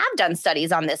have done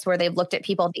studies on this where they've looked at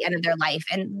people at the end of their life,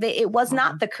 and it was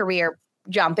not the career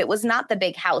jump. It was not the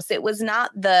big house. It was not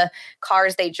the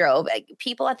cars they drove.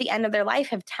 People at the end of their life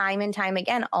have time and time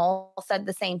again all said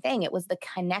the same thing. It was the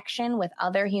connection with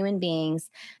other human beings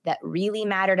that really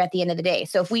mattered at the end of the day.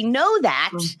 So if we know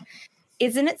that,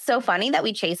 isn't it so funny that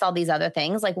we chase all these other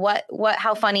things? Like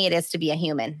how funny it is to be a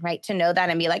human, right? To know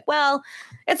that and be like, well,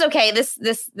 it's okay. This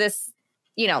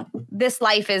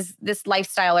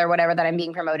lifestyle or whatever that I'm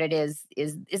being promoted is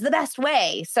the best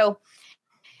way. So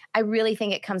I really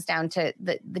think it comes down to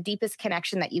the deepest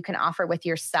connection that you can offer with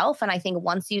yourself. And I think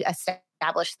once you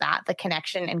establish that, the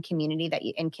connection and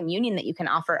community and communion that you can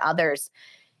offer others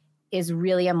is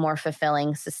really a more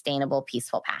fulfilling, sustainable,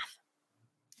 peaceful path.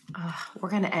 We're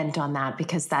going to end on that,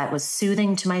 because that was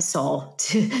soothing to my soul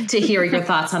to hear your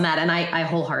thoughts on that. And I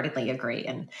wholeheartedly agree.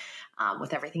 And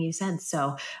with everything you said.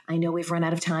 So I know we've run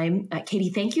out of time. Katie,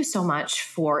 thank you so much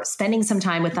for spending some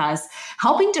time with us,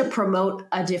 helping to promote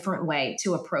a different way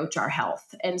to approach our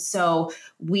health. And so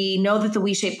we know that the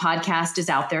WeShape podcast is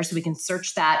out there, so we can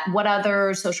search that. What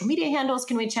other social media handles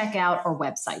can we check out, or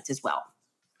websites as well?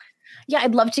 Yeah,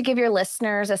 I'd love to give your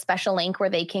listeners a special link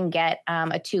where they can get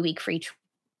a 2-week free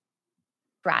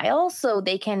trial. So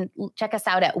they can check us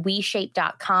out at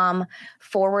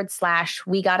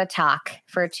WeShape.com/WeGottaTalk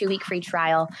for a 2-week free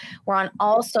trial. We're on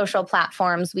all social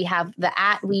platforms. We have the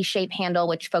 @WeShape handle,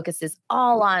 which focuses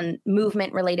all on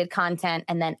movement related content,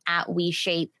 and then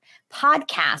 @WeShape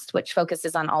podcast, which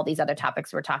focuses on all these other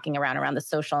topics we're talking around the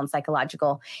social and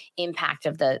psychological impact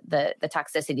of the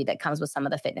toxicity that comes with some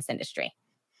of the fitness industry.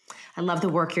 I love the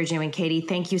work you're doing, Katie.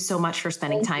 Thank you so much for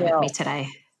spending time with me today.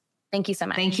 Thank you so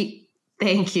much. Thank you.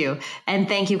 Thank you. And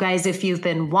thank you guys. If you've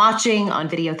been watching on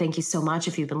video, thank you so much.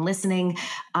 If you've been listening,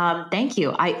 thank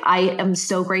you. I am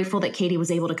so grateful that Katie was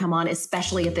able to come on,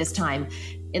 especially at this time.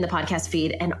 in the podcast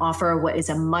feed and offer what is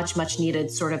a much, much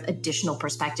needed sort of additional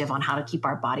perspective on how to keep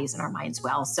our bodies and our minds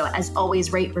well. So as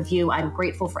always, rate, review. I'm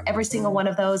grateful for every single one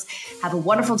of those. Have a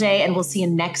wonderful day, and we'll see you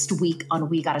next week on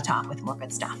We Gotta Talk with more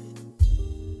good stuff.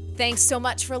 Thanks so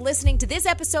much for listening to this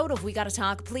episode of We Gotta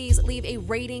Talk. Please leave a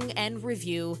rating and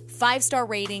review. 5-star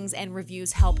ratings and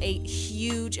reviews help a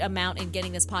huge amount in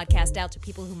getting this podcast out to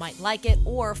people who might like it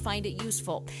or find it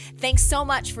useful. Thanks so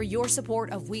much for your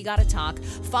support of We Gotta Talk.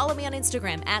 Follow me on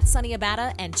Instagram at Sunny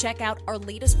Abata and check out our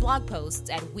latest blog posts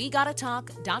at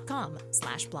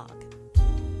wegottatalk.com/blog.